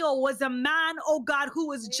Daniel was a man, oh God, who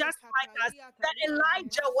was Eh, just like us, kataria that taria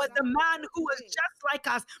Elijah was a ramasando man who was kote. just like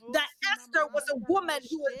us, Oh, that sina Esther was a mahanda woman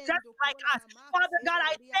who was just rabashendo like kola us. Father God,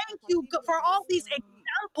 I ramasere ria thank you kapatidia for all Yes, these Lord.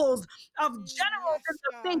 examples of generals in Yes,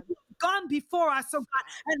 the faith God. who have gone before us, oh Yes, God,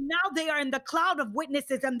 God. and now they are in the cloud of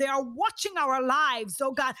witnesses and they are watching our lives,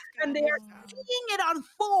 oh God, Yes, and God. they Yes, are God. Mm. seeing it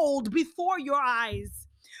unfold before your eyes.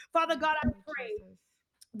 Father Yes, God, I Lord pray Jesus.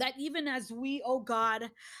 that even as we, oh God,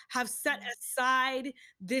 have set Mm. aside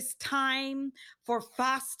this time for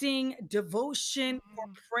fasting, devotion, for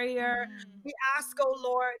Mm. prayer, Mm-hmm. we ask, oh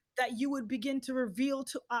Lord, that you would begin to reveal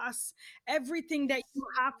to us everything that Yes, you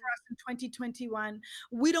have for Lord. us in 2021.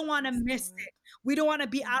 We don't want to Yes, miss Lord. it. We don't want to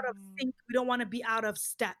be out of Mm-hmm. sync. We don't want to be out of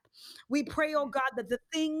step. We pray, oh Yes. God, that the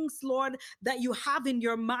things, Lord, that you have in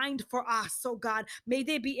your mind for us, oh God, may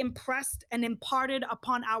they be impressed and imparted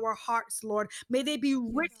upon our hearts, Lord. May they be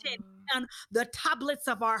Yes, Yes, written God. Lord. on the tablets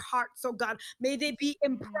of our hearts, oh God. May they be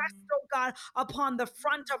impressed, Mm-hmm. oh God, upon the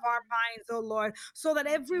front of our minds, oh Lord, so that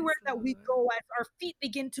everywhere Yes, that we Lord. go, as our feet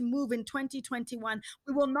begin to move in 2021,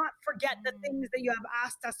 we will not forget the things Mm. that you have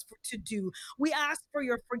asked us to do. We ask for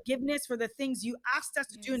your forgiveness for the things you asked us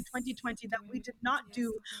to do in Yes. 2020 that we did 2020. not Yes,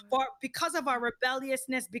 do, Lord. for because of our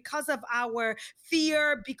rebelliousness, because of our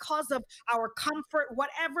fear, because of our comfort,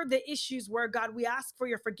 whatever the issues were, God, we ask for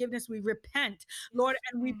your forgiveness. We repent, Lord,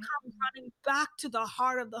 Yes, and we God. come Mm-hmm. running back to the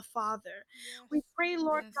heart of the Father. Yes, We pray,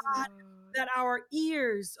 Lord Yes, Jesus. God, Lord. that our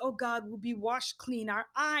ears, oh God, will be washed clean, our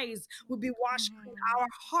eyes will be washed clean, Mm-hmm. our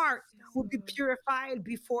heart Yes, will be Lord. purified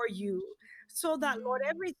before you. So that, Lord,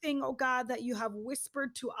 Mm-hmm. everything, oh God, that you have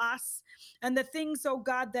whispered to us and the things, oh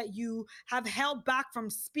God, that you have held back from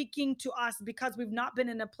speaking to us because we've not been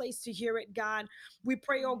in a place to hear it, God, we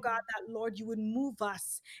pray, oh God, Mm-hmm. that, Lord, you would move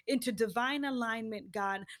us into divine alignment,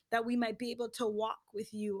 God, that we might be able to walk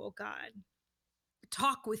with you, oh God,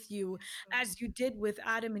 talk with you Yes, Lord. as you did with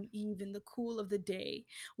Adam and Eve in the cool of the day.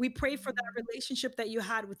 We pray for Mm-hmm. that relationship that you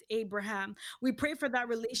had with Abraham. We pray for that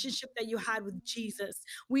Yes, Lord. relationship that you had with Jesus.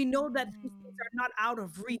 We know that these things Mm-hmm. are not out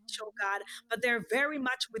of reach, oh God, but they're very Yes,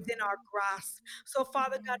 much within Lord. our grasp. So,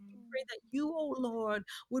 Father God, we Mm-hmm. pray that you, oh Lord,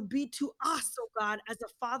 would be to us, oh God, as a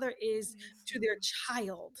father is Yes, to their Lord.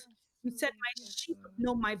 child. You said, my Yes, sheep Lord.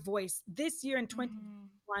 know my voice. This year in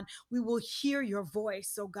Mm-hmm. 2021, we will hear your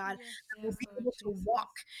voice, oh God, and we'll Yes, be Lord able to Jesus. walk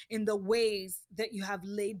in the ways that you have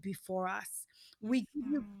laid before us. We Yes, give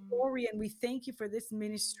you Lord. glory and we thank you for this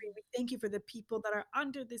ministry. We thank you for the people that are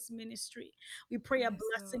under this ministry. We pray a Yes,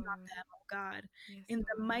 blessing on Lord. them, oh God. Yes, In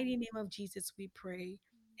the Lord. mighty name of Jesus, we pray.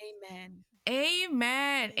 Amen.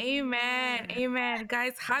 Amen. Amen. Amen. Amen.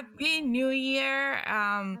 Guys, happy Amen. new year.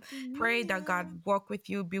 Happy New Pray that Year. God walk with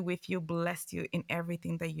you, be with you, bless you in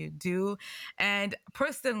everything that you do. And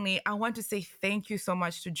personally, I want to say thank you so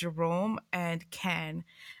much to Jerome and Ken.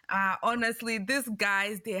 Honestly, these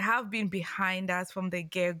guys, they have been behind us from the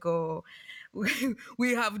get-go.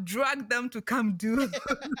 We have dragged them to come do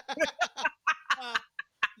Ah,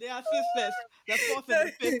 they are sisters, the fourth and the,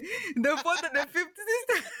 the fifth. the fourth and the fifth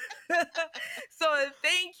sister. So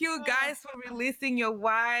thank you Ah, guys for releasing your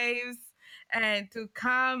wives and to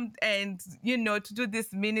come and to do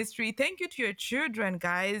this ministry. Thank you to your children,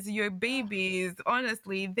 guys, your ah. babies.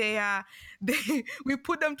 Honestly, they are they we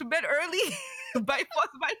put them to bed early by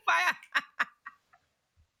force, by fire.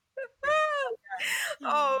 Oh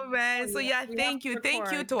Oh man. So yeah, yeah, we have thank to you. Thank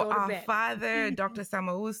you record. to Go to our bed. father, Dr.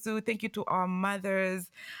 Samausu. Thank you to our mothers,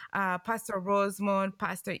 Pastor Rosemond,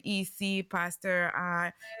 Pastor EC, Pastor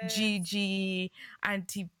Yes, Gigi,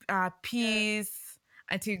 Auntie yes. Peace,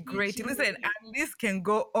 Auntie Great. Gigi. Listen, and this can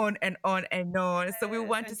go on and on and on. So we Yes,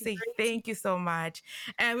 want to Auntie say Great. thank you so much.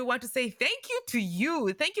 And we want to say thank you to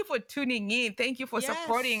you. Thank you for tuning in. Thank you for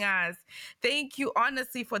supporting Yes. us. Thank you,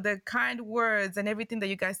 honestly, for the kind words and everything that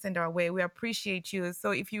you guys send our way. We appreciate you.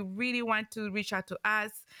 So if you really want to reach out to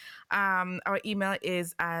us, our email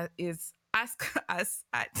is ask us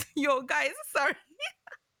at yo guys. Sorry,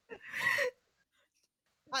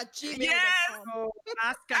 At yes, gmail.com. So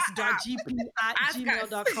uh, askus.gp at ask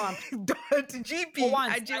gmail.com. us dot For gp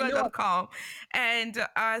once, at I know gmail.com. And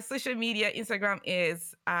our social media Instagram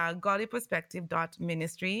is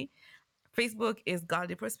godlyperspective.ministry. Facebook is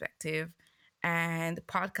Godly Perspective, and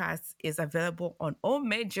podcast is available on all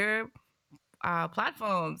major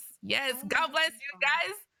platforms. Yes, Oh my God bless you God.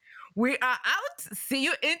 guys. We are out. See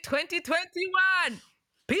you in 2021.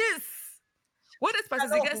 Peace. What does Pastor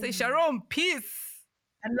Ziga say? Shalom Shalom. Peace.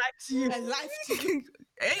 and light to you. And life to you.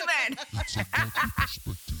 Amen. It's a godly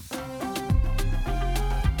perspective.